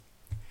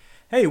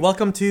Hey,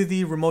 welcome to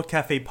the Remote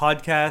Cafe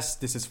podcast.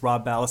 This is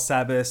Rob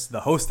Balasabas,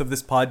 the host of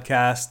this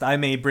podcast. I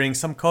may bring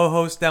some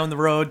co-hosts down the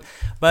road,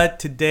 but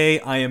today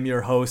I am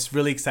your host.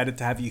 Really excited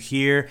to have you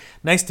here.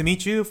 Nice to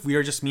meet you. If we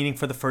are just meeting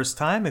for the first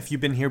time, if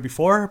you've been here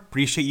before,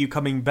 appreciate you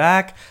coming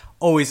back.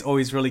 Always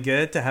really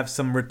good to have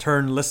some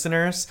return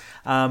listeners.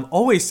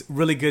 Always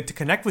really good to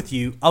connect with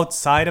you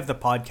outside of the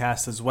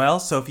podcast as well.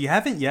 So if you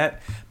haven't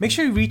yet, make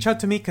sure you reach out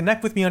to me,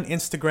 connect with me on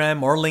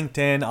Instagram or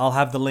LinkedIn. I'll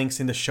have the links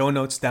in the show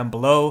notes down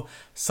below,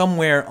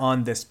 somewhere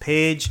on this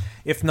page.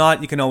 If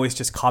not, you can always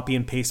just copy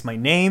and paste my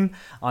name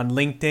on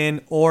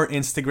LinkedIn or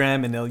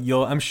Instagram, and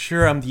I'm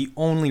sure I'm the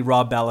only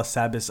Rob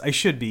Balasabas. I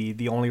should be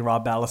the only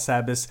Rob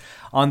Balasabas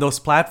on those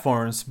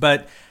platforms.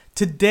 But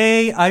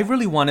today, I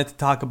really wanted to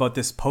talk about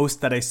this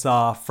post that I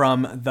saw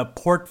from the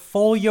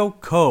Portfolio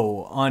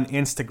Co. on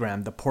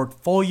Instagram, the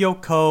Portfolio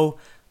Co.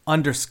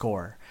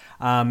 _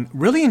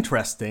 really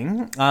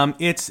interesting.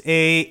 It's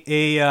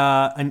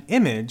an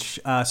image,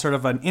 sort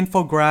of an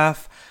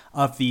infograph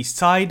of the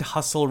side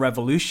hustle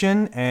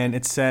revolution, and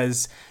it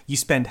says you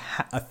spend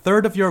a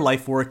third of your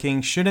life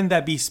working. Shouldn't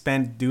that be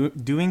spent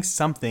doing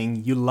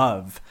something you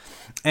love?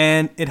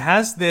 And it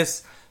has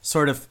this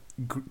sort of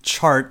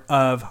chart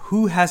of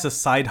who has a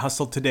side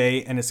hustle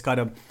today, and it's got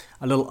a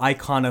little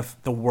icon of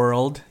the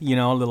world,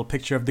 a little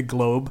picture of the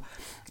globe,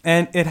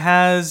 and it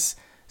has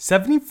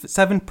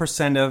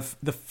 77% of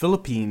the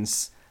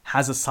Philippines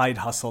has a side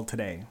hustle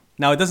today.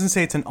 Now, it doesn't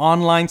say it's an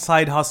online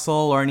side hustle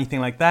or anything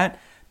like that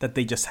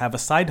they just have a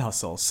side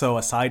hustle. So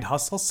a side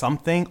hustle,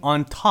 something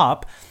on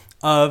top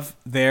of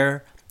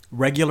their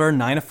regular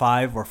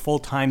 9-to-5 or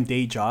full-time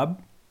day job.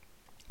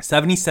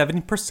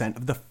 77%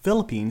 of the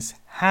Philippines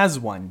has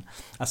one,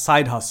 a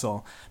side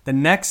hustle. The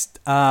next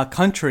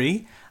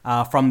country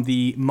from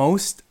the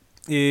most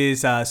is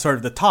sort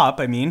of the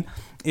top,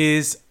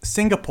 is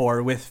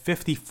Singapore, with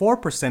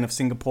 54% of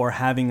Singapore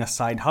having a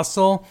side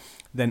hustle.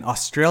 Then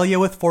Australia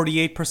with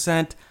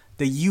 48%.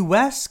 The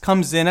US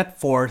comes in at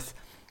fourth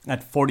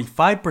at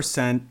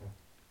 45%.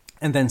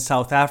 And then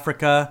South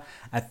Africa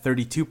at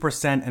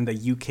 32% and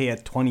the UK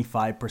at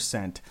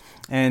 25%.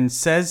 And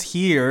says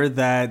here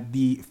that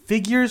the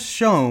figures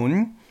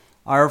shown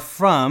are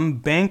from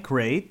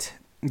Bankrate,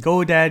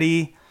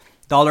 GoDaddy,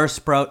 Dollar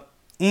Sprout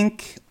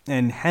Inc.,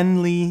 and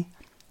Henley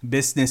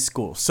Business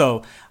School.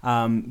 So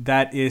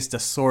that is the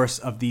source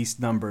of these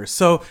numbers.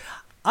 So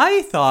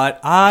I thought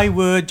I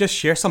would just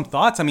share some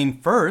thoughts.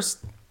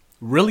 First,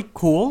 really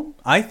cool.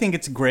 I think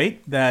it's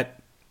great that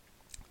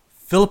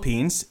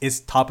Philippines is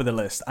top of the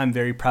list. I'm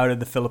very proud of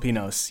the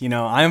Filipinos.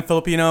 I am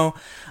Filipino.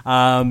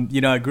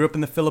 I grew up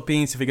in the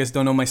Philippines. If you guys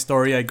don't know my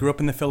story, I grew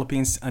up in the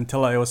Philippines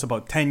until I was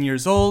about 10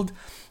 years old.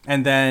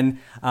 And then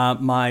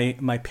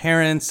my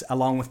parents,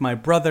 along with my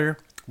brother,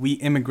 we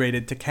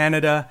immigrated to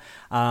Canada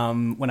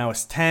when I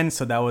was 10.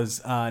 So that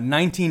was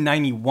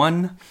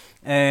 1991.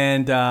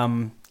 And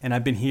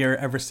I've been here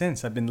ever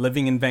since. I've been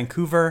living in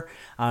Vancouver,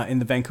 in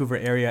the Vancouver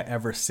area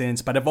ever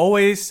since. But I've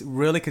always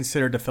really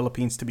considered the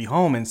Philippines to be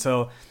home. And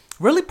so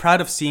really proud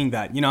of seeing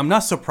that. I'm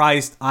not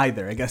surprised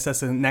either. I guess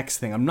that's the next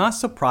thing. I'm not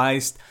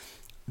surprised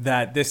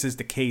that this is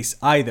the case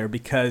either,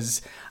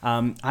 because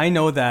I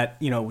know that,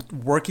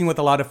 working with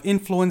a lot of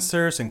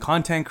influencers and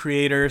content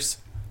creators,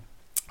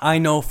 I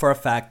know for a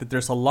fact that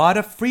there's a lot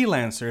of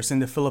freelancers in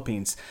the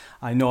Philippines.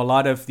 I know a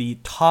lot of the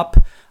top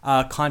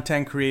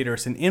content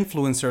creators and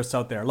influencers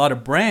out there. A lot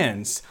of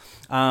brands,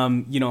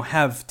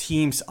 have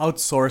teams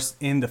outsourced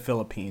in the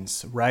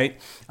Philippines, right?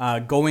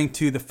 Going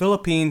to the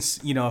Philippines,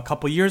 a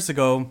couple years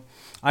ago,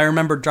 I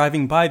remember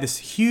driving by this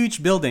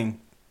huge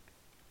building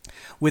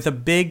with a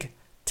big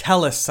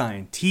TELUS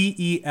sign,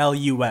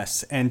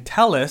 TELUS. And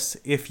TELUS,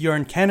 if you're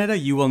in Canada,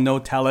 you will know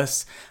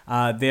TELUS.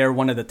 They're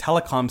one of the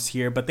telecoms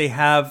here, but they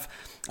have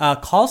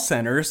call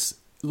centers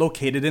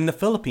located in the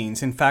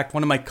Philippines. In fact,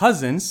 one of my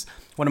cousins,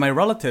 one of my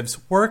relatives,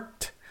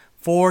 worked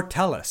for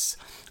TELUS.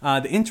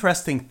 The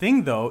interesting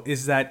thing, though,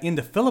 is that in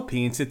the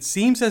Philippines, it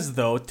seems as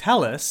though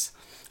TELUS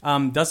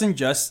doesn't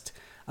just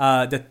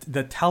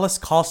the TELUS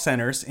call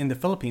centers in the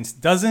Philippines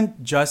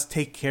doesn't just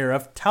take care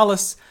of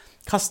TELUS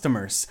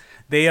customers.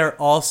 They are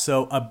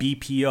also a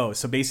BPO.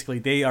 So basically,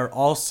 they are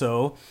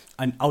also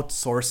an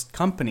outsourced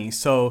company.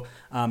 So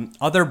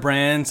other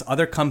brands,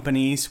 other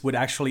companies would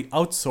actually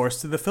outsource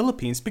to the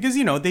Philippines because,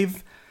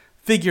 they've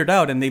figured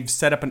out and they've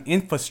set up an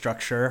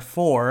infrastructure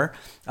for,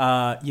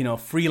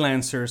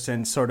 freelancers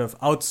and sort of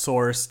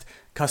outsourced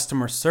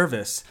customer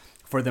service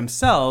for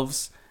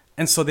themselves.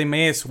 And so they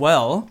may as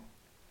well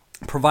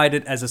provide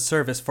it as a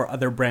service for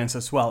other brands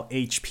as well.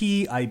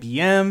 HP,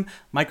 IBM,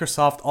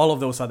 Microsoft, all of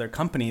those other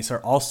companies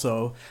are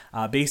also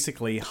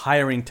basically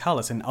hiring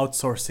TELUS and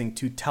outsourcing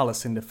to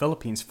TELUS in the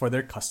Philippines for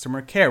their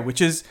customer care,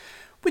 which is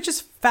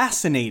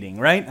fascinating,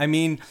 right?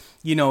 The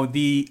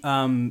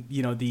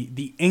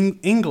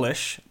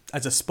English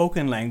as a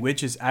spoken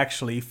language is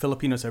actually,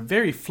 Filipinos are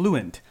very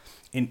fluent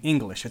in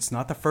English. It's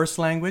not the first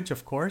language,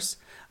 of course,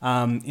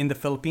 in the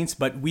Philippines,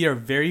 but we are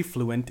very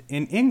fluent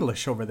in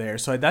English over there.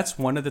 So that's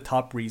one of the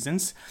top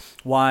reasons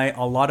why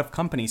a lot of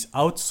companies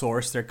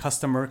outsource their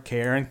customer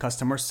care and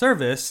customer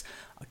service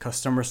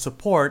customer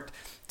support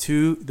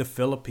to the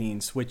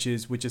Philippines, which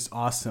is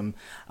awesome.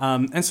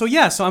 So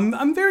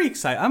I'm very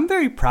excited. I'm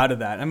very proud of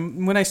that.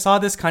 When I saw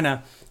this kind of,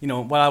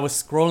 while I was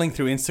scrolling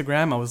through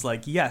Instagram, I was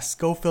like, yes,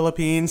 go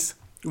Philippines.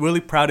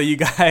 Really proud of you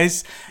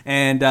guys,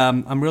 and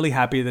I'm really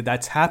happy that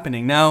that's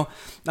happening. Now,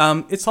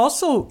 it's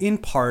also in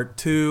part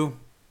to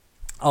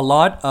a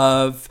lot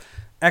of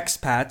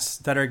expats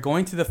that are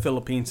going to the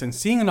Philippines and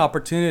seeing an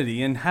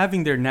opportunity and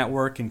having their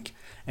network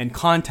and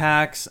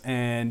contacts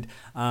and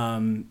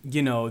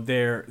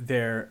their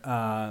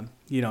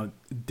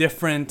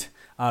different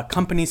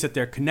companies that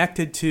they're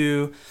connected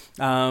to.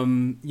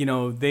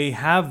 They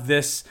have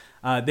this.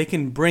 They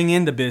can bring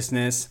in the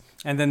business,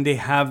 and then they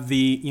have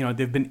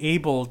they've been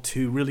able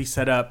to really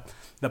set up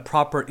the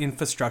proper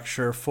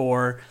infrastructure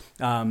for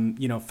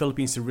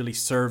Philippines to really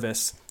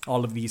service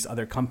all of these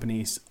other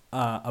companies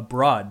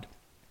abroad.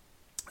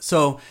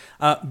 So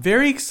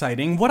very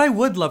exciting. What I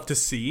would love to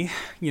see,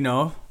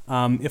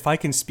 if I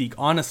can speak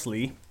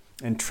honestly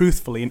and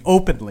truthfully and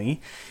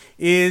openly,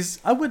 is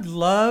I would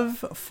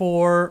love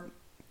for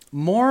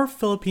more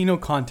Filipino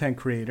content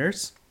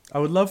creators. I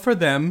would love for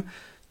them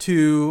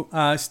to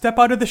step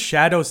out of the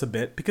shadows a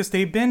bit, because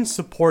they've been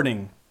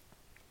supporting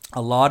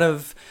a lot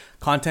of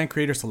content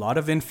creators, a lot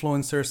of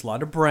influencers, a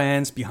lot of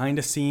brands behind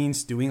the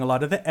scenes, doing a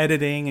lot of the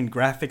editing and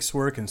graphics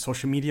work and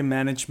social media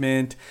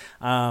management,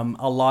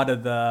 a lot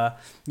of the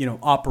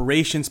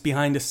operations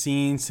behind the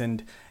scenes,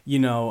 and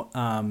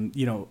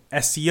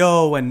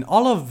SEO and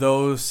all of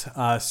those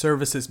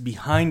services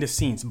behind the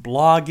scenes,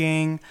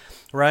 blogging,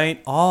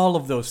 right? All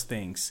of those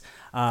things,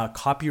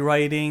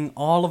 copywriting,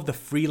 all of the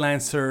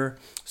freelancer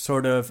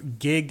sort of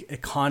gig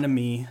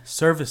economy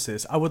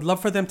services. I would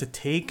love for them to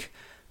take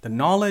the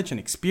knowledge and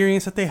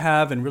experience that they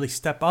have and really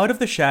step out of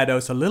the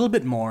shadows a little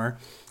bit more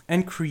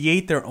and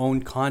create their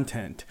own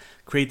content.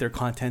 Create their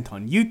content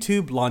on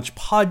YouTube, launch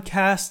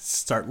podcasts,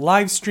 start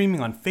live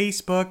streaming on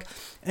Facebook,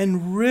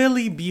 and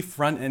really be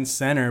front and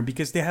center,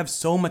 because they have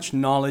so much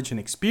knowledge and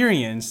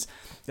experience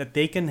that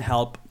they can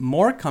help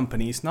more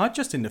companies, not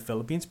just in the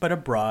Philippines, but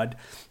abroad,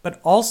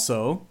 but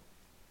also,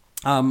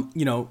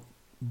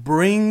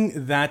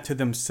 bring that to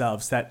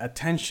themselves, that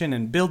attention,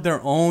 and build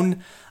their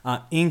own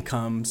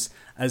incomes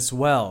as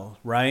well,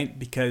 right?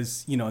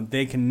 Because,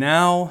 they can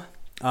now,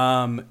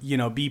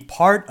 be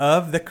part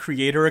of the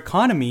creator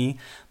economy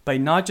by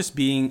not just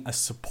being a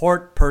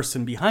support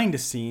person behind the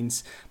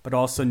scenes, but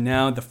also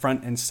now the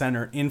front and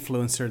center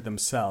influencer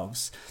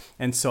themselves.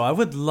 And so I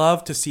would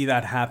love to see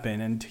that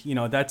happen. And,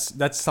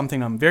 that's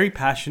something I'm very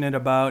passionate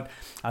about.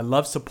 I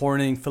love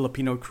supporting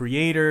Filipino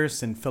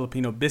creators and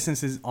Filipino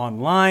businesses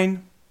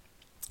online,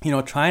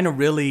 trying to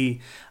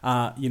really,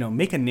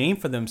 make a name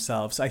for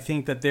themselves. I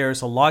think that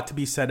there's a lot to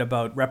be said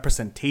about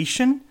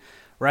representation,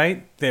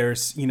 right?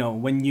 There's,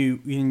 when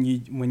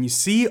you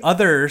see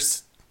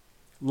others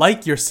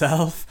like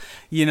yourself,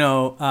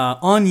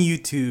 on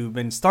YouTube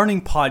and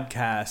starting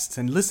podcasts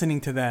and listening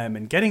to them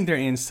and getting their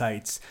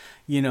insights,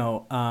 it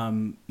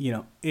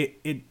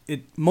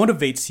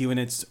motivates you, and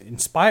it's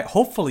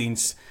hopefully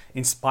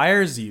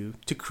inspires you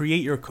to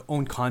create your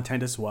own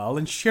content as well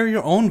and share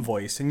your own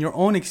voice and your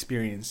own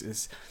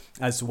experiences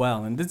as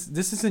well. And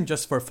this isn't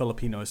just for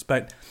Filipinos,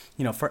 but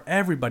for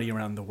everybody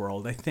around the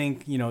world. I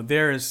think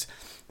there's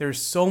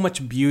so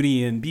much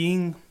beauty in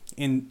being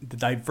in the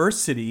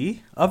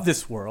diversity of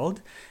this world,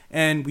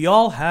 and we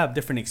all have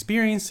different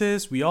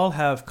experiences. We all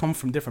have come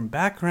from different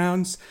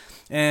backgrounds,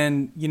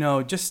 and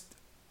just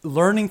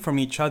learning from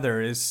each other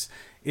is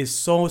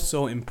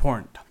so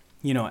important.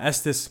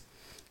 As this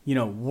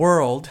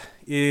world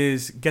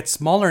gets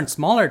smaller and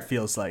smaller, it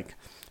feels like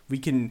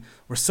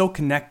we're so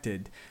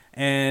connected.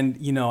 And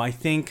I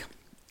think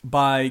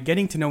by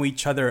getting to know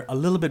each other a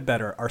little bit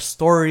better, our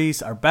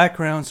stories, our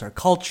backgrounds, our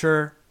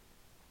culture,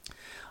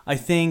 I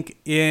think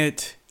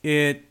it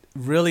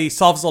really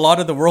solves a lot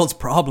of the world's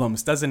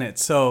problems, doesn't it?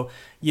 So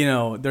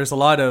there's a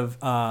lot of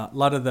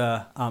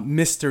the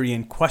mystery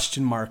and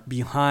question mark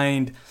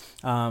behind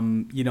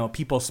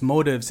people's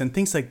motives and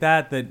things like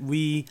that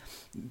we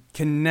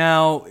can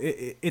now,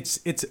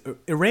 it's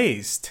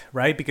erased,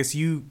 right? Because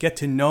you get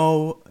to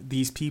know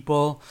these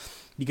people,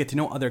 you get to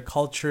know other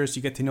cultures,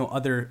 you get to know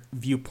other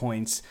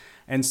viewpoints.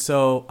 And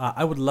so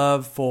I would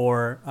love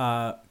for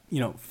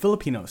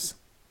Filipinos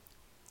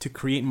to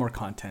create more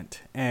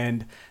content,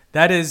 and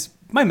that is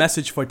my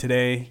message for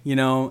today.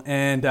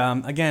 And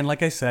again,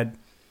 like I said,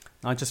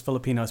 not just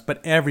Filipinos, but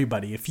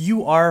everybody. If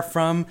you are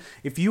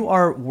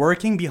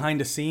working behind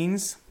the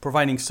scenes,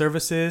 providing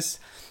services,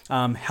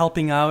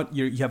 helping out,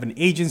 you have an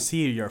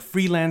agency, or you're a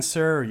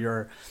freelancer, or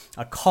you're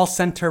a call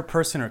center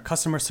person or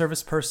customer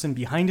service person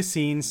behind the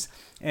scenes,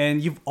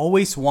 and you've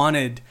always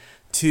wanted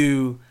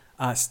to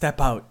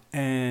step out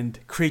and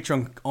create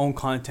your own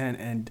content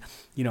and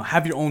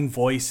have your own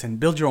voice and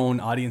build your own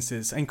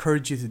audiences, I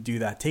encourage you to do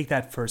that. Take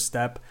that first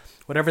step,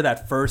 whatever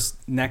that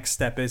next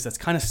step is that's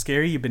kind of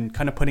scary, you've been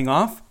kind of putting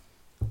off.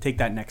 Take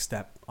that next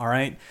step. All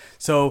right.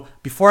 So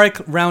before I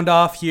round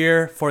off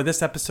here for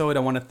this episode, I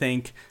want to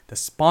thank the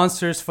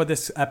sponsors for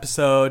this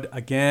episode.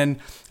 Again,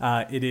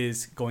 it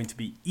is going to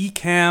be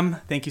Ecamm.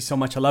 Thank you so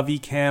much. I love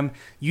Ecamm.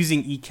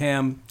 Using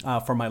Ecamm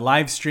for my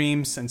live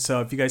streams. And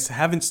so if you guys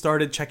haven't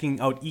started checking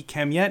out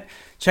Ecamm yet,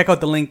 check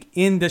out the link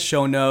in the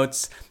show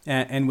notes.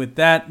 And with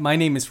that, my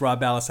name is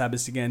Rob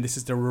Balasabas again. This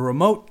is the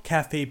Remote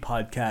Cafe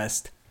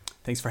Podcast.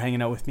 Thanks for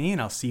hanging out with me,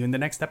 and I'll see you in the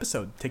next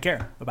episode. Take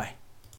care. Bye-bye.